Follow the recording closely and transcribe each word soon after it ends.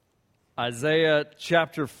Isaiah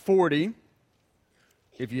chapter 40.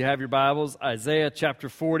 If you have your Bibles, Isaiah chapter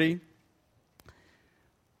 40,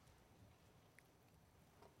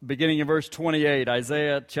 beginning in verse 28.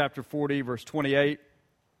 Isaiah chapter 40, verse 28.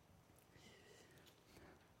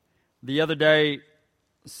 The other day,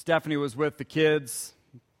 Stephanie was with the kids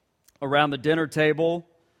around the dinner table,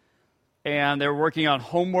 and they were working on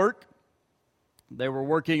homework. They were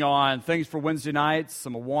working on things for Wednesday nights,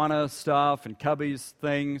 some Awana stuff and Cubby's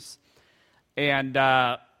things. And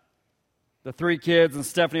the three kids and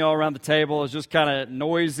Stephanie all around the table is just kind of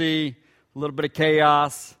noisy, a little bit of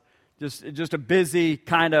chaos, just a busy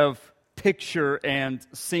kind of picture and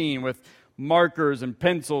scene with markers and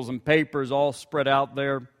pencils and papers all spread out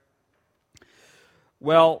there.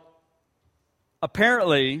 Well,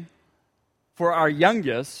 apparently, for our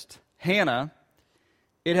youngest, Hannah,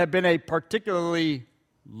 it had been a particularly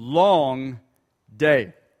long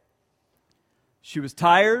day. She was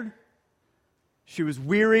tired. She was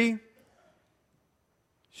weary.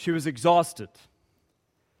 She was exhausted.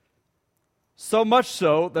 So much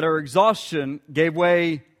so that her exhaustion gave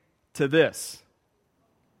way to this.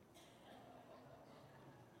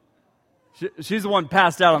 She's the one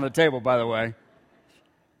passed out on the table, by the way.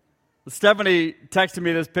 Stephanie texted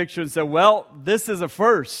me this picture and said, well, this is a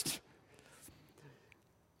first.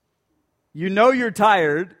 You know you're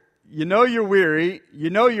tired. You know you're weary. You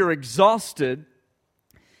know you're exhausted.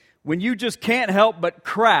 When you just can't help but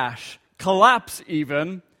crash, collapse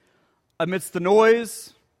even, amidst the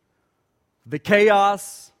noise, the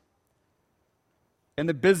chaos, and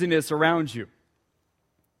the busyness around you.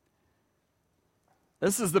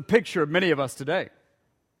 This is the picture of many of us today.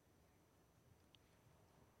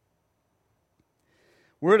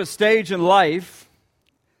 We're at a stage in life,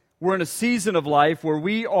 we're in a season of life where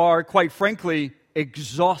we are, quite frankly,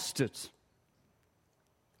 exhausted.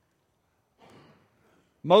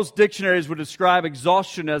 Most dictionaries would describe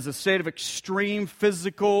exhaustion as a state of extreme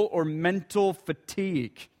physical or mental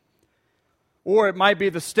fatigue. Or it might be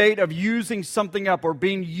the state of using something up or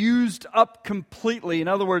being used up completely. In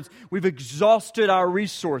other words, we've exhausted our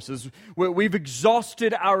resources. We've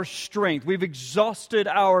exhausted our strength. We've exhausted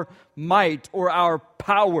our might or our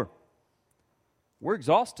power. We're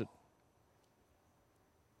exhausted.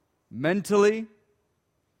 Mentally,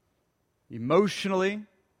 emotionally,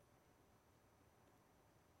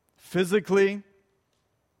 physically,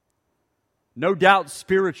 no doubt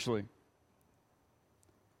spiritually.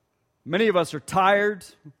 Many of us are tired,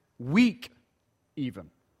 weak even.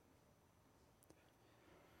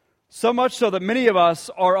 So much so that many of us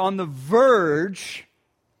are on the verge,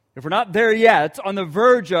 if we're not there yet, on the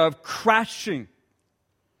verge of crashing,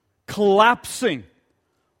 collapsing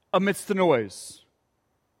amidst the noise,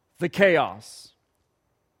 the chaos,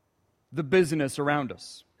 the busyness around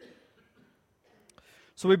us.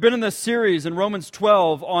 So we've been in this series in Romans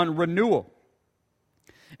 12 on renewal.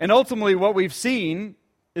 And ultimately what we've seen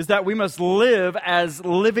is that we must live as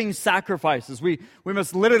living sacrifices. We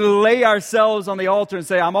must literally lay ourselves on the altar and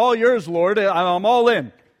say, I'm all yours, Lord. I'm all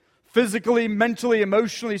in. Physically, mentally,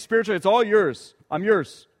 emotionally, spiritually, it's all yours. I'm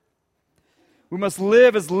yours. We must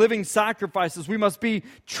live as living sacrifices. We must be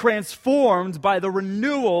transformed by the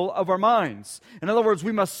renewal of our minds. In other words,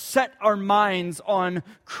 we must set our minds on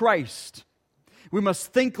Christ. We must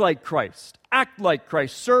think like Christ, act like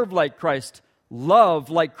Christ, serve like Christ, love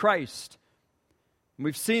like Christ. And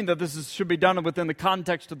we've seen that should be done within the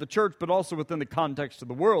context of the church, but also within the context of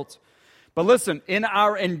the world. But listen, in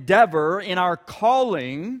our endeavor, in our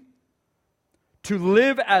calling to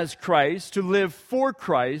live as Christ, to live for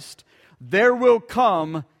Christ, there will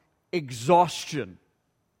come exhaustion.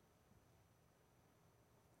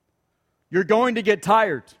 You're going to get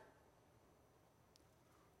tired.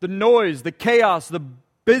 The noise, the chaos, the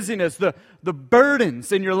busyness, the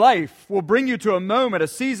burdens in your life will bring you to a moment, a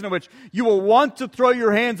season in which you will want to throw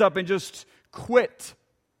your hands up and just quit.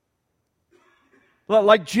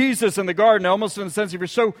 Like Jesus in the garden, almost in the sense if you're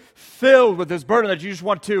so filled with this burden that you just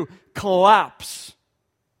want to collapse.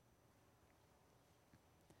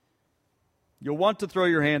 You'll want to throw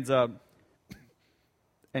your hands up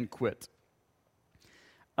and quit.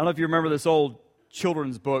 I don't know if you remember this old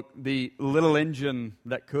children's book, The Little Engine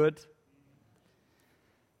That Could.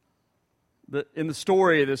 In the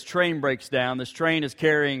story, this train breaks down. This train is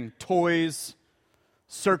carrying toys,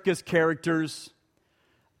 circus characters,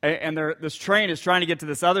 and this train is trying to get to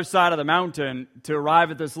this other side of the mountain to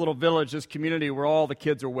arrive at this little village, this community where all the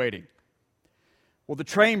kids are waiting. Well, the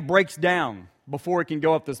train breaks down before it can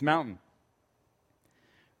go up this mountain.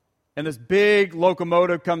 And this big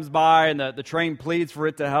locomotive comes by, and the train pleads for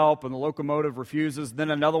it to help, and the locomotive refuses. Then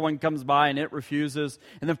another one comes by, and it refuses.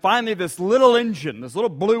 And then finally this little engine, this little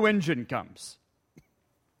blue engine comes.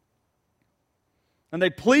 And they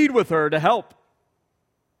plead with her to help.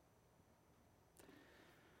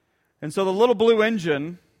 And so the little blue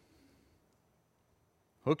engine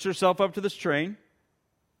hooks herself up to this train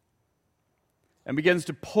and begins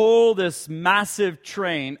to pull this massive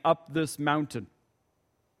train up this mountain.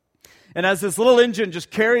 And as this little engine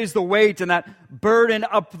just carries the weight and that burden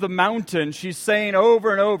up the mountain, she's saying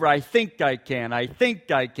over and over, I think I can, I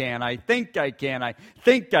think I can, I think I can, I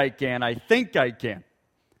think I can, I think I can.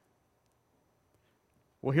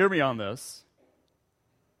 Well, hear me on this.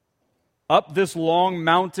 Up this long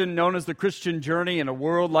mountain known as the Christian journey in a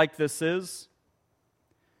world like this is,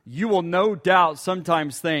 you will no doubt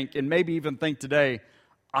sometimes think, and maybe even think today,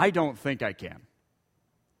 I don't think I can.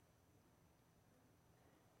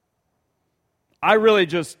 I really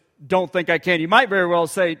just don't think I can. You might very well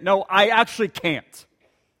say, no, I actually can't.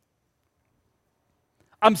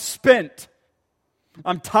 I'm spent.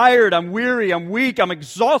 I'm tired. I'm weary. I'm weak. I'm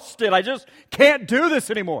exhausted. I just can't do this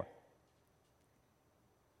anymore.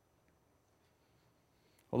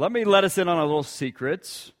 Well, let me let us in on a little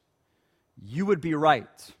secret. You would be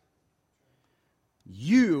right.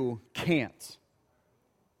 You can't.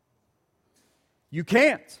 You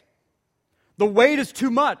can't. The weight is too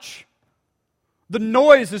much. The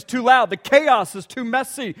noise is too loud. The chaos is too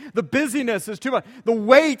messy. The busyness is too much. The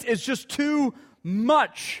weight is just too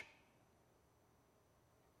much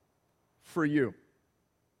for you.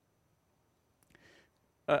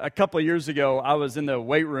 A couple of years ago, I was in the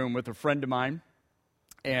weight room with a friend of mine,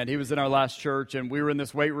 and he was in our last church, and we were in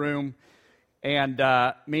this weight room, and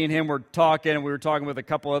me and him were talking, and we were talking with a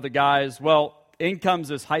couple other guys. Well, in comes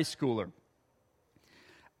this high schooler.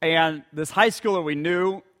 And this high schooler we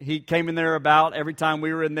knew, he came in there about every time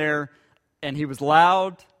we were in there, and he was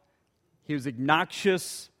loud, he was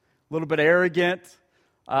obnoxious, a little bit arrogant,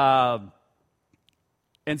 and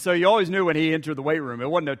so you always knew when he entered the weight room. It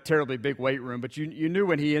wasn't a terribly big weight room, but you knew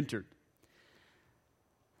when he entered.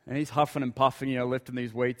 And he's huffing and puffing, lifting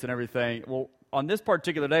these weights and everything. Well, on this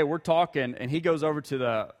particular day, we're talking, and he goes over to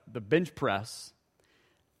the bench press,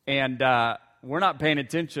 and we're not paying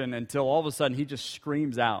attention until all of a sudden he just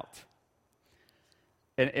screams out.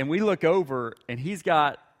 And we look over, and he's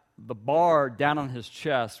got the bar down on his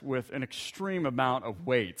chest with an extreme amount of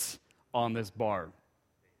weights on this bar.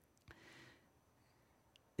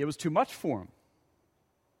 It was too much for him.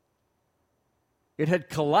 It had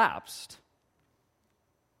collapsed.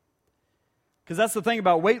 Because that's the thing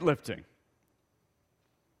about weightlifting.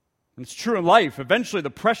 And it's true in life. Eventually, the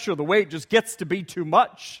pressure of the weight just gets to be too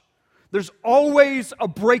much. There's always a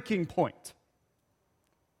breaking point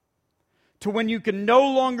to when you can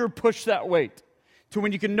no longer push that weight, to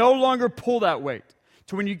when you can no longer pull that weight,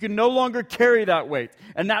 to when you can no longer carry that weight.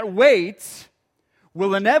 And that weight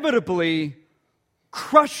will inevitably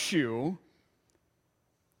crush you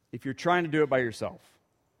if you're trying to do it by yourself.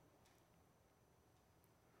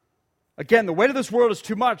 Again, the weight of this world is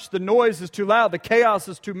too much. The noise is too loud. The chaos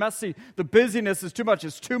is too messy. The busyness is too much.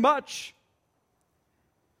 It's too much.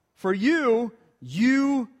 For you,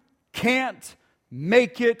 you can't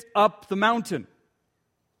make it up the mountain.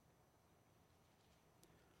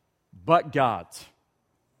 But God.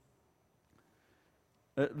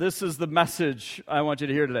 This is the message I want you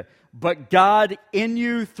to hear today. But God in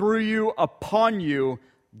you, through you, upon you,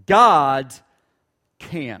 God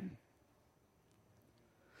can.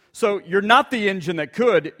 So you're not the engine that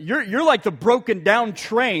could. You're like the broken down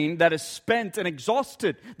train that is spent and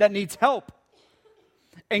exhausted, that needs help.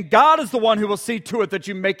 And God is the one who will see to it that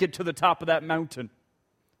you make it to the top of that mountain.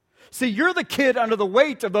 See, you're the kid under the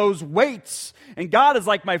weight of those weights. And God is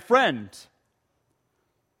like my friend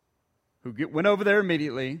who went over there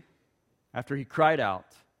immediately after he cried out,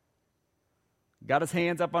 got his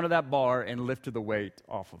hands up under that bar and lifted the weight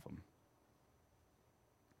off of him.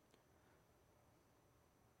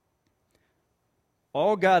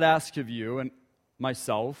 All God asks of you and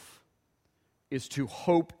myself is to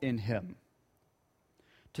hope in Him,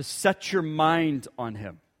 to set your mind on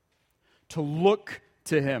Him, to look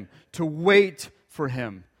to Him, to wait for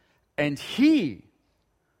Him, and He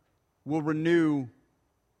will renew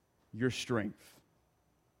your strength.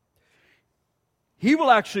 He will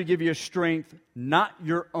actually give you a strength not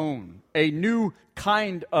your own, a new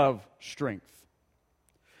kind of strength.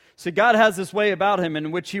 See, God has this way about Him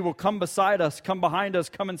in which He will come beside us, come behind us,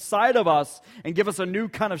 come inside of us, and give us a new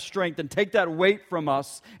kind of strength and take that weight from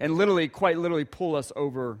us and quite literally pull us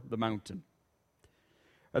over the mountain.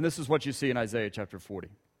 And this is what you see in Isaiah chapter 40.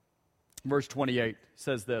 Verse 28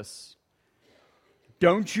 says this,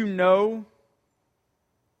 "Don't you know?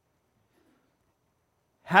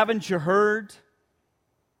 Haven't you heard?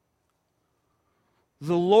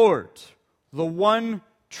 The Lord, the one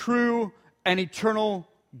true and eternal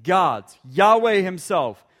God, Yahweh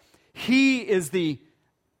himself, he is the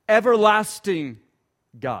everlasting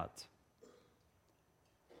God.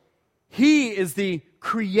 He is the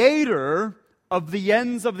creator of the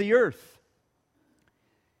ends of the earth.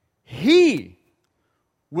 He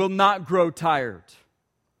will not grow tired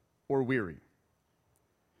or weary."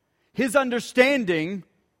 His understanding,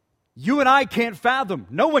 you and I can't fathom.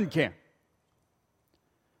 No one can.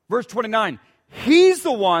 Verse 29, he's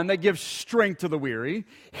the one that gives strength to the weary.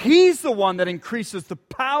 He's the one that increases the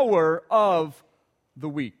power of the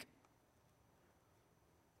weak.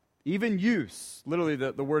 Even youths, literally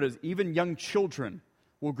the word is even young children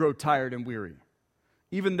will grow tired and weary.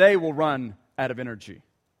 Even they will run out of energy.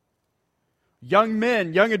 Young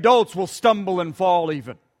men, young adults will stumble and fall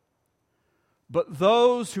even. But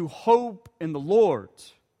those who hope in the Lord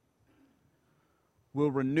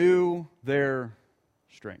will renew their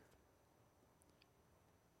strength.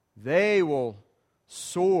 They will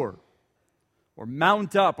soar or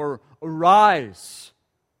mount up or arise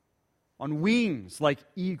on wings like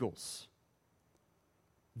eagles.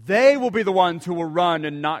 They will be the ones who will run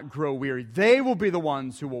and not grow weary. They will be the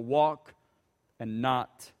ones who will walk and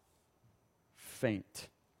not faint.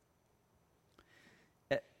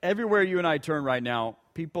 Everywhere you and I turn right now,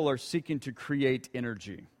 people are seeking to create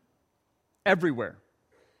energy. Everywhere.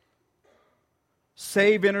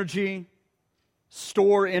 Save energy,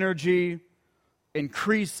 store energy,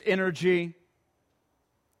 increase energy.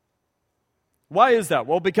 Why is that?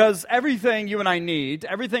 Well, because everything you and I need,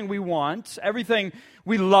 everything we want, everything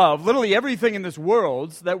we love, literally everything in this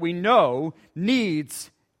world that we know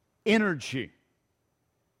needs energy.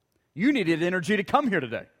 You needed energy to come here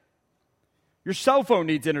today. Your cell phone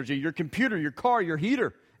needs energy, your computer, your car, your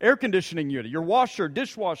heater, air conditioning unit, your washer,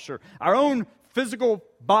 dishwasher, our own physical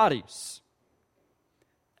bodies.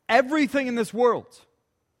 Everything in this world,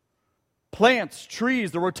 plants,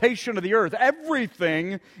 trees, the rotation of the earth,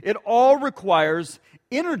 everything, it all requires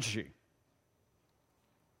energy.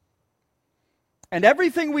 And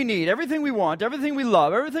everything we need, everything we want, everything we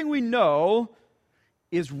love, everything we know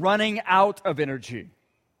is running out of energy.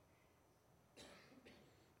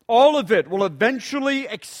 All of it will eventually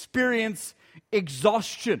experience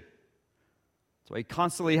exhaustion. That's why you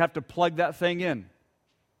constantly have to plug that thing in.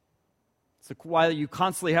 It's why you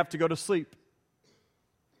constantly have to go to sleep.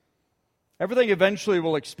 Everything eventually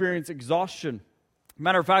will experience exhaustion.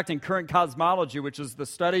 Matter of fact, in current cosmology, which is the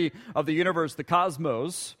study of the universe, the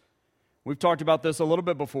cosmos, we've talked about this a little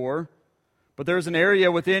bit before, but there's an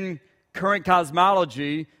area within current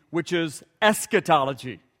cosmology which is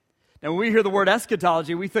eschatology. Now, when we hear the word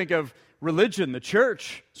eschatology, we think of religion, the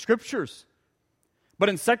church, scriptures. But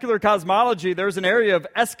in secular cosmology, there's an area of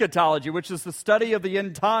eschatology, which is the study of the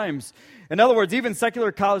end times. In other words, even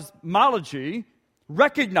secular cosmology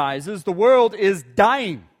recognizes the world is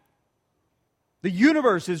dying. The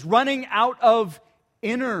universe is running out of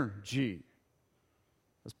energy.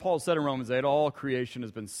 As Paul said in Romans 8, all creation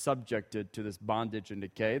has been subjected to this bondage and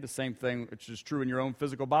decay. The same thing which is true in your own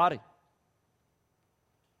physical body.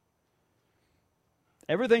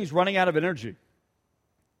 Everything's running out of energy.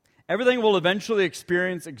 Everything will eventually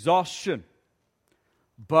experience exhaustion,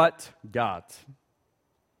 but God.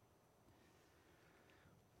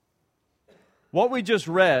 What we just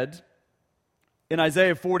read in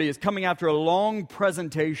Isaiah 40 is coming after a long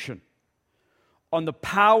presentation on the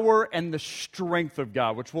power and the strength of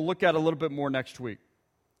God, which we'll look at a little bit more next week.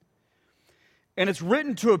 And it's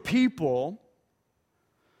written to a people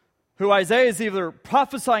who Isaiah is either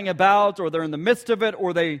prophesying about, or they're in the midst of it,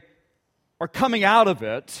 or they are coming out of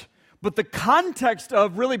it. But the context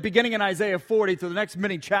of really beginning in Isaiah 40 through the next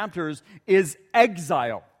many chapters is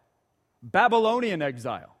exile, Babylonian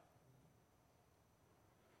exile.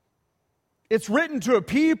 It's written to a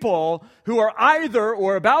people who are either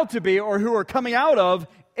or about to be or who are coming out of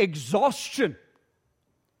exhaustion.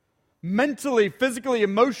 Mentally, physically,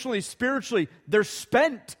 emotionally, spiritually, they're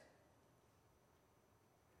spent.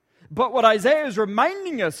 But what Isaiah is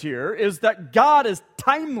reminding us here is that God is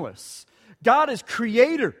timeless. God is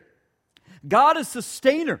creator. God is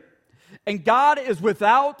sustainer. And God is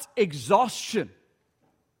without exhaustion.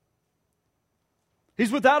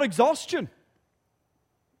 He's without exhaustion.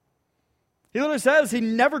 He literally says he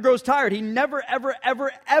never grows tired. He never, ever,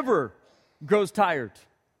 ever, ever grows tired.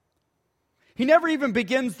 He never even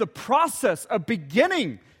begins the process of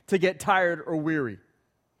beginning to get tired or weary.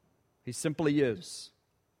 He simply is.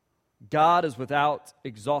 God is without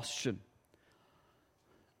exhaustion.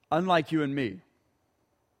 unlike you and me.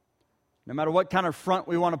 No matter what kind of front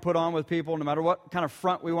we want to put on with people, no matter what kind of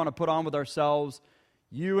front we want to put on with ourselves,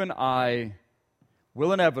 you and I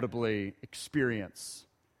will inevitably experience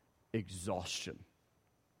exhaustion.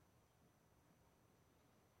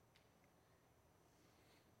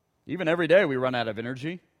 Even every day we run out of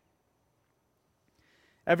energy.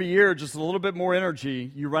 Every year, just a little bit more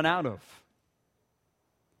energy you run out of.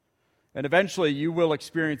 And eventually you will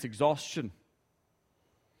experience exhaustion.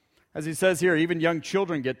 As he says here, even young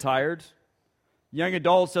children get tired. Young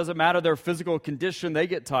adults, doesn't matter their physical condition, they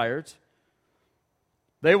get tired.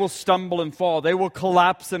 They will stumble and fall. They will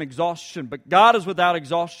collapse in exhaustion. But God is without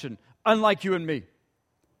exhaustion, unlike you and me.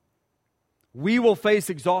 We will face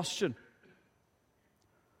exhaustion.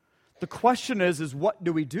 The question is what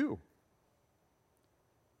do we do?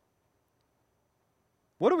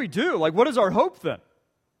 What do we do? Like, what is our hope then?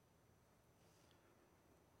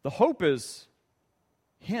 The hope is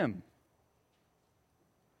Him.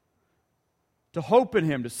 To hope in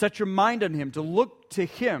Him, to set your mind on Him, to look to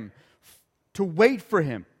Him, to wait for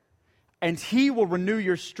Him, and He will renew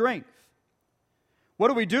your strength.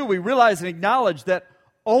 What do? We realize and acknowledge that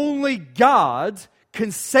only God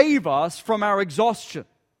can save us from our exhaustion.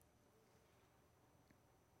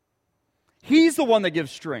 He's the one that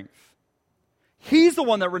gives strength. He's the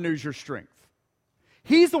one that renews your strength.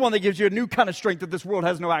 He's the one that gives you a new kind of strength that this world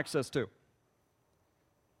has no access to.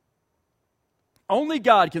 Only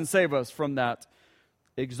God can save us from that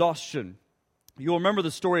exhaustion. You'll remember the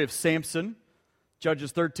story of Samson,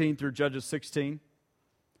 Judges 13 through Judges 16.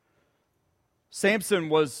 Samson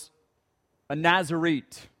was a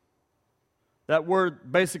Nazarite. That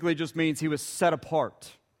word basically just means he was set apart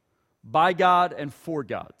by God and for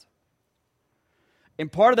God.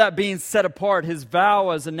 And part of that being set apart, his vow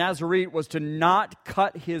as a Nazarite was to not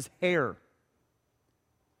cut his hair.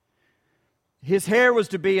 His hair was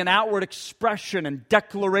to be an outward expression and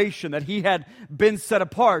declaration that he had been set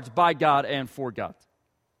apart by God and for God.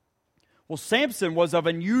 Well, Samson was of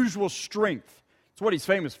unusual strength. It's what he's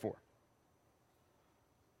famous for.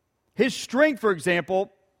 His strength, for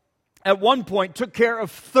example, at one point took care of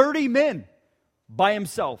 30 men by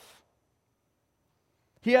himself.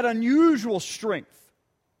 He had unusual strength.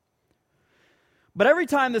 But every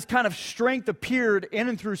time this kind of strength appeared in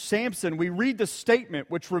and through Samson, we read the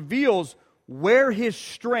statement which reveals where his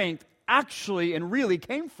strength actually and really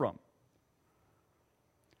came from.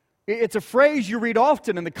 It's a phrase you read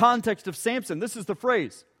often in the context of Samson. This is the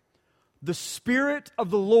phrase: "The Spirit of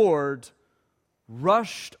the Lord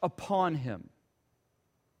rushed upon him."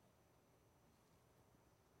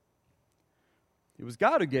 It was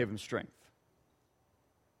God who gave him strength.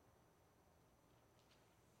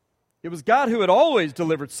 It was God who had always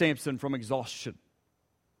delivered Samson from exhaustion.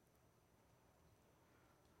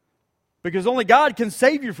 Because only God can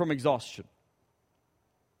save you from exhaustion.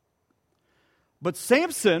 But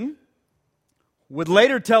Samson would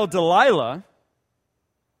later tell Delilah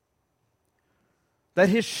that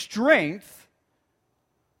his strength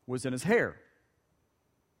was in his hair.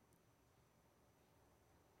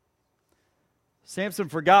 Samson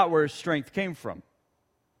forgot where his strength came from.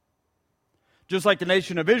 Just like the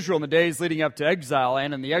nation of Israel in the days leading up to exile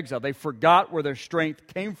and in the exile, they forgot where their strength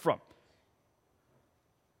came from.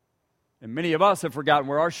 And many of us have forgotten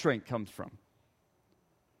where our strength comes from.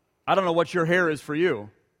 I don't know what your hair is for you,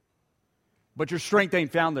 but your strength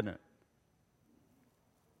ain't found in it.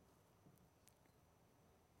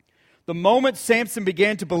 The moment Samson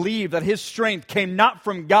began to believe that his strength came not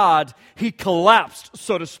from God, he collapsed,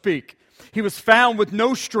 so to speak. He was found with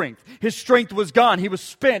no strength. His strength was gone. He was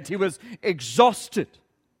spent. He was exhausted.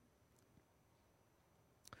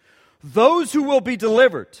 Those who will be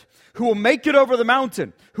delivered, who will make it over the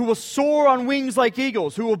mountain, who will soar on wings like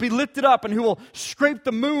eagles, who will be lifted up and who will scrape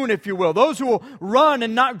the moon, if you will. Those who will run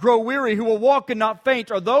and not grow weary, who will walk and not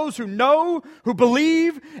faint, are those who know, who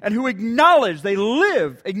believe, and who acknowledge. They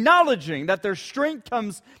live acknowledging that their strength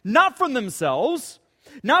comes not from themselves,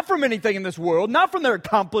 not from anything in this world, not from their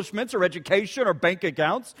accomplishments or education or bank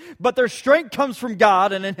accounts, but their strength comes from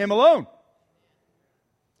God and in Him alone.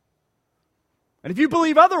 And if you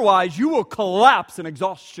believe otherwise, you will collapse in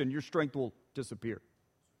exhaustion. Your strength will disappear.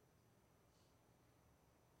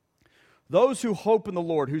 Those who hope in the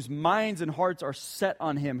Lord, whose minds and hearts are set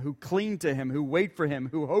on Him, who cling to Him, who wait for Him,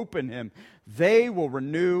 who hope in Him, they will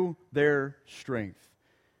renew their strength.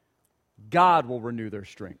 God will renew their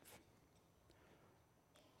strength.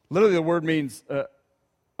 Literally, the word means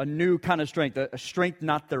a new kind of strength, a strength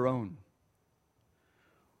not their own.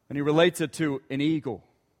 And he relates it to an eagle.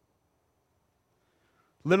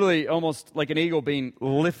 Literally, almost like an eagle being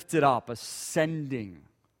lifted up, ascending.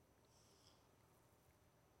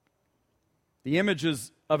 The image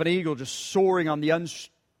is of an eagle just soaring on the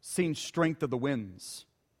unseen strength of the winds.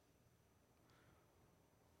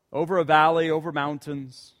 Over a valley, over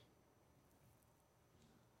mountains.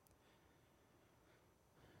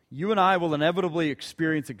 You and I will inevitably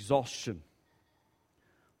experience exhaustion.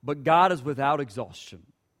 But God is without exhaustion.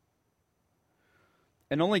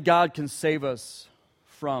 And only God can save us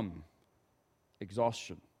from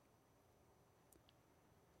exhaustion.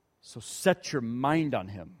 So set your mind on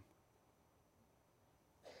Him.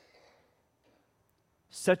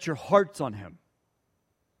 Set your hearts on Him.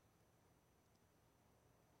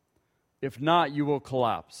 If not, you will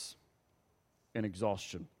collapse in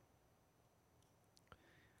exhaustion.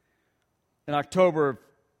 In October,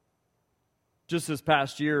 just this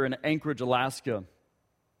past year in Anchorage, Alaska,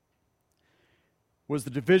 was the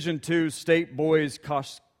Division II State Boys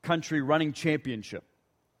Cross-Country Running Championship.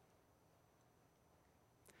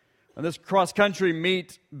 And this cross-country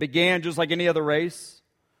meet began just like any other race.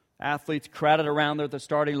 Athletes crowded around there at the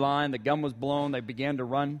starting line. The gun was blown. They began to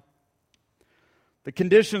run. The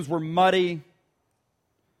conditions were muddy,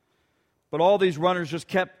 but all these runners just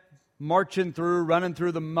kept marching through, running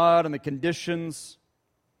through the mud and the conditions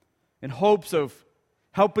in hopes of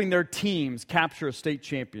helping their teams capture a state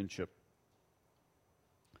championship.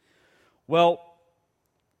 Well,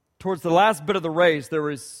 towards the last bit of the race, there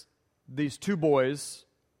was these two boys,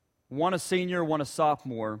 one a senior, one a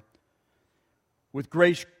sophomore, with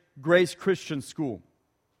Grace Christian School.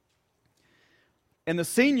 And the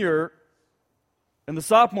senior and the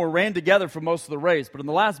sophomore ran together for most of the race, but in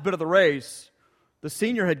the last bit of the race, the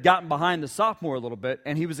senior had gotten behind the sophomore a little bit,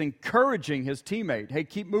 and he was encouraging his teammate, hey,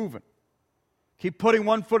 keep moving. Keep putting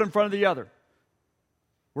one foot in front of the other.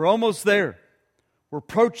 We're almost there. We're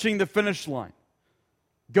approaching the finish line.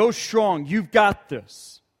 Go strong. You've got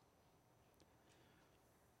this.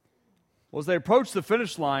 Well, as they approached the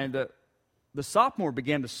finish line, the sophomore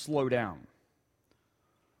began to slow down.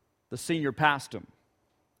 The senior passed him.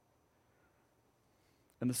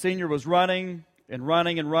 And the senior was running and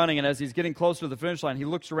running and running, and as he's getting closer to the finish line, he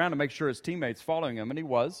looks around to make sure his teammate's following him, and he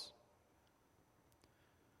was.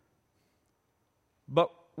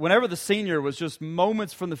 But whenever the senior was just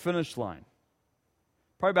moments from the finish line,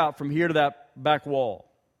 probably about from here to that back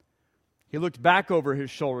wall, he looked back over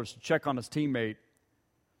his shoulders to check on his teammate,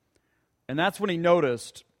 and that's when he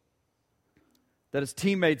noticed that his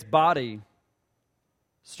teammate's body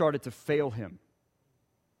started to fail him.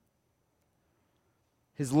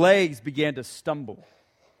 His legs began to stumble.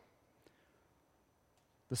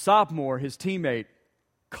 The sophomore, his teammate,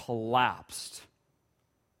 collapsed.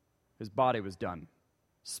 His body was done,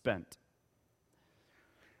 spent.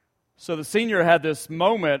 So the senior had this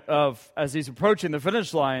moment of, as he's approaching the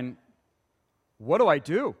finish line, what do I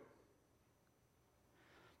do?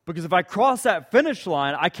 Because if I cross that finish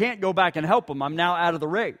line, I can't go back and help him. I'm now out of the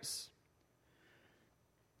race.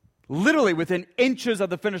 Literally within inches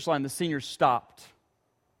of the finish line, the senior stopped,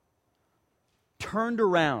 turned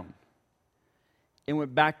around, and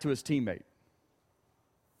went back to his teammate.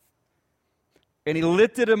 And he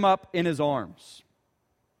lifted him up in his arms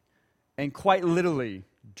and quite literally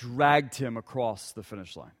dragged him across the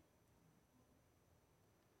finish line.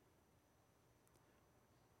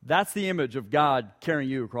 That's the image of God carrying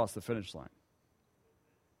you across the finish line.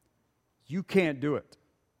 You can't do it.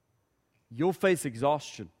 You'll face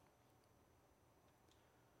exhaustion.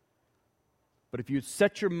 But if you'd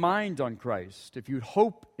set your mind on Christ, if you'd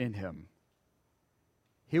hope in Him,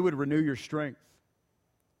 He would renew your strength,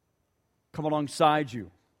 come alongside you,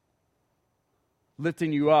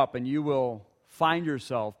 lifting you up, and you will find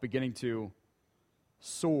yourself beginning to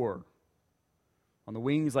soar on the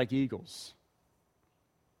wings like eagles.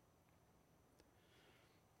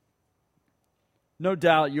 No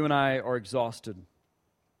doubt you and I are exhausted.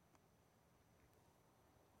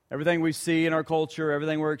 Everything we see in our culture,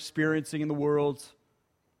 everything we're experiencing in the world,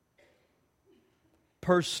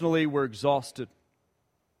 personally, we're exhausted.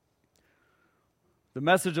 The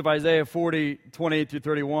message of Isaiah 40, 28 through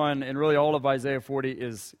 31, and really all of Isaiah 40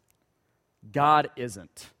 is God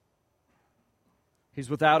isn't. He's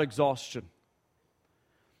without exhaustion.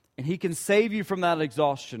 And He can save you from that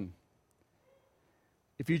exhaustion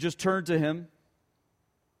if you just turn to Him,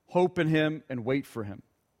 hope in Him, and wait for Him.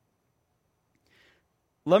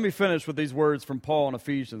 Let me finish with these words from Paul in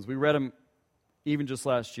Ephesians. We read them even just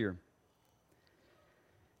last year.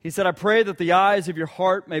 He said, I pray that the eyes of your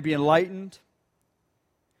heart may be enlightened,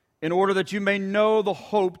 in order that you may know the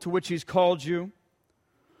hope to which He's called you,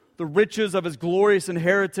 the riches of His glorious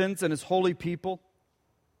inheritance in His holy people,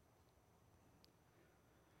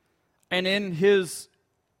 and in His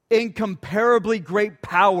incomparably great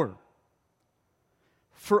power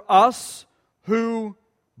for us who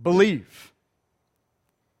believe.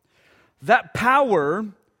 That power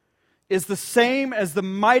is the same as the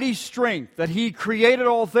mighty strength that He created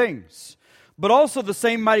all things, but also the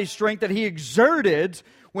same mighty strength that He exerted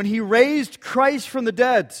when He raised Christ from the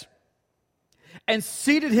dead and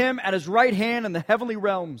seated Him at His right hand in the heavenly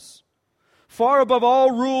realms, far above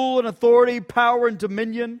all rule and authority, power and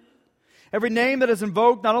dominion, every name that is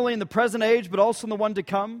invoked not only in the present age but also in the one to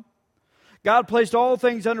come. God placed all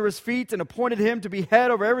things under His feet and appointed Him to be head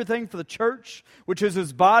over everything for the church, which is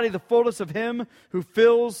His body, the fullness of Him who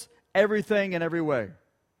fills everything in every way.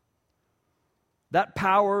 That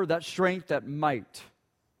power, that strength, that might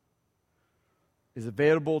is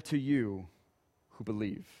available to you who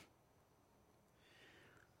believe.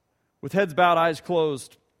 With heads bowed, eyes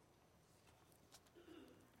closed,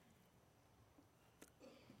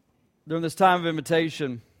 during this time of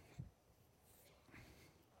invitation,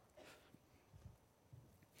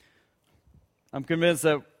 I'm convinced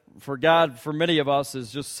that for God, for many of us, is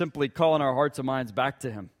just simply calling our hearts and minds back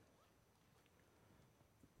to Him.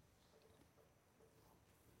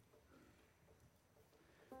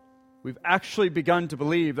 We've actually begun to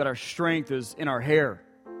believe that our strength is in our hair,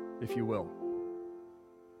 if you will.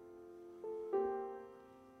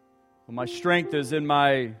 Well, my strength is in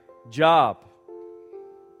my job.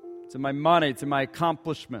 It's in my money. It's in my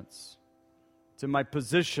accomplishments. It's in my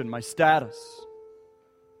position, my status.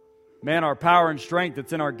 Man, our power and strength,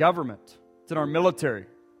 it's in our government. It's in our military.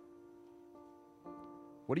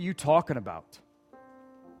 What are you talking about?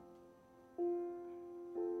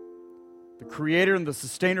 The creator and the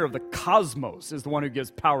sustainer of the cosmos is the one who gives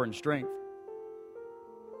power and strength.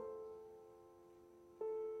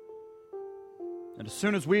 And as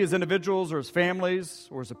soon as we as individuals or as families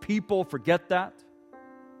or as a people forget that,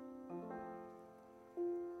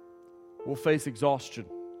 we'll face exhaustion.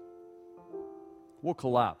 We'll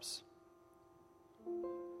collapse.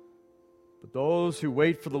 But those who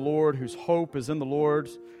wait for the Lord, whose hope is in the Lord,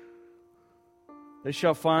 they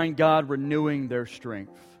shall find God renewing their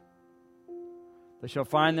strength. They shall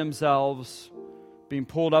find themselves being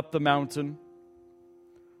pulled up the mountain,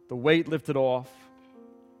 the weight lifted off,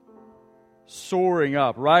 soaring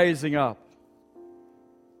up, rising up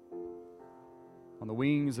on the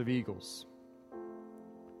wings of eagles.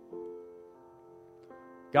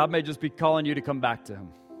 God may just be calling you to come back to Him.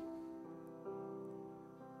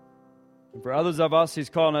 And for others of us, He's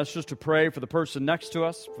calling us just to pray for the person next to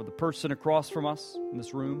us, for the person across from us in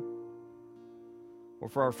this room, or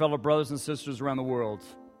for our fellow brothers and sisters around the world,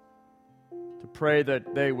 to pray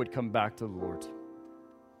that they would come back to the Lord.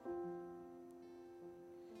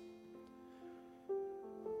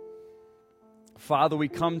 Father, we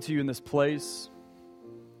come to You in this place,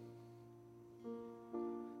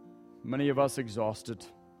 many of us exhausted.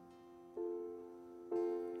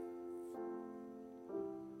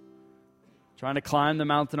 Trying to climb the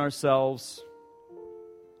mountain ourselves,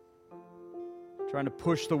 trying to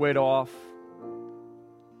push the weight off,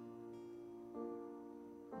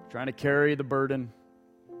 trying to carry the burden.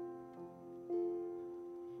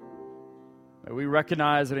 May we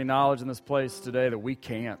recognize and acknowledge in this place today that we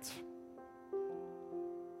can't,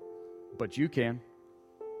 but You can.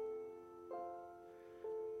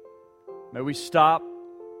 May we stop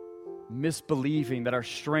misbelieving that our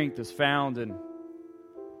strength is found in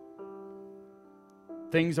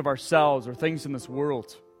things of ourselves or things in this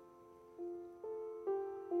world.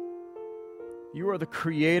 You are the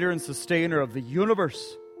creator and sustainer of the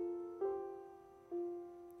universe.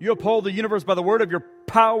 You uphold the universe by the word of Your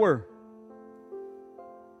power.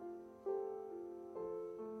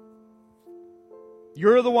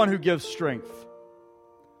 You're the one who gives strength.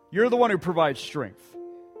 You're the one who provides strength.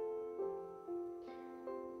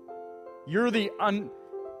 You're the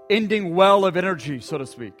unending well of energy, so to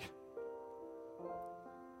speak.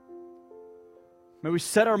 May we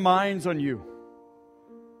set our minds on You.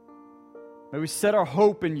 May we set our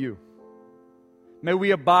hope in You. May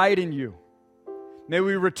we abide in You. May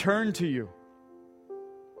we return to You.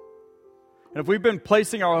 And if we've been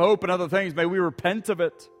placing our hope in other things, may we repent of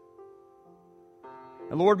it.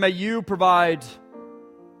 And Lord, may You provide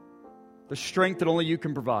the strength that only You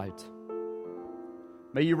can provide.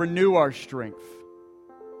 May You renew our strength.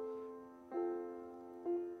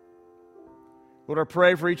 Lord, I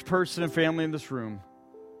pray for each person and family in this room.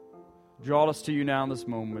 Draw us to You now in this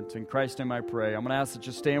moment. In Christ's name I pray. I'm going to ask that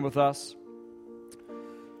you stand with us.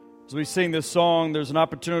 As we sing this song, there's an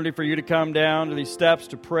opportunity for you to come down to these steps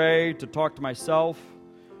to pray, to talk to myself.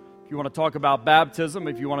 If you want to talk about baptism,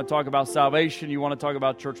 if you want to talk about salvation, you want to talk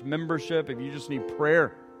about church membership, if you just need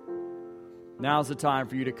prayer, now's the time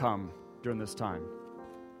for you to come during this time.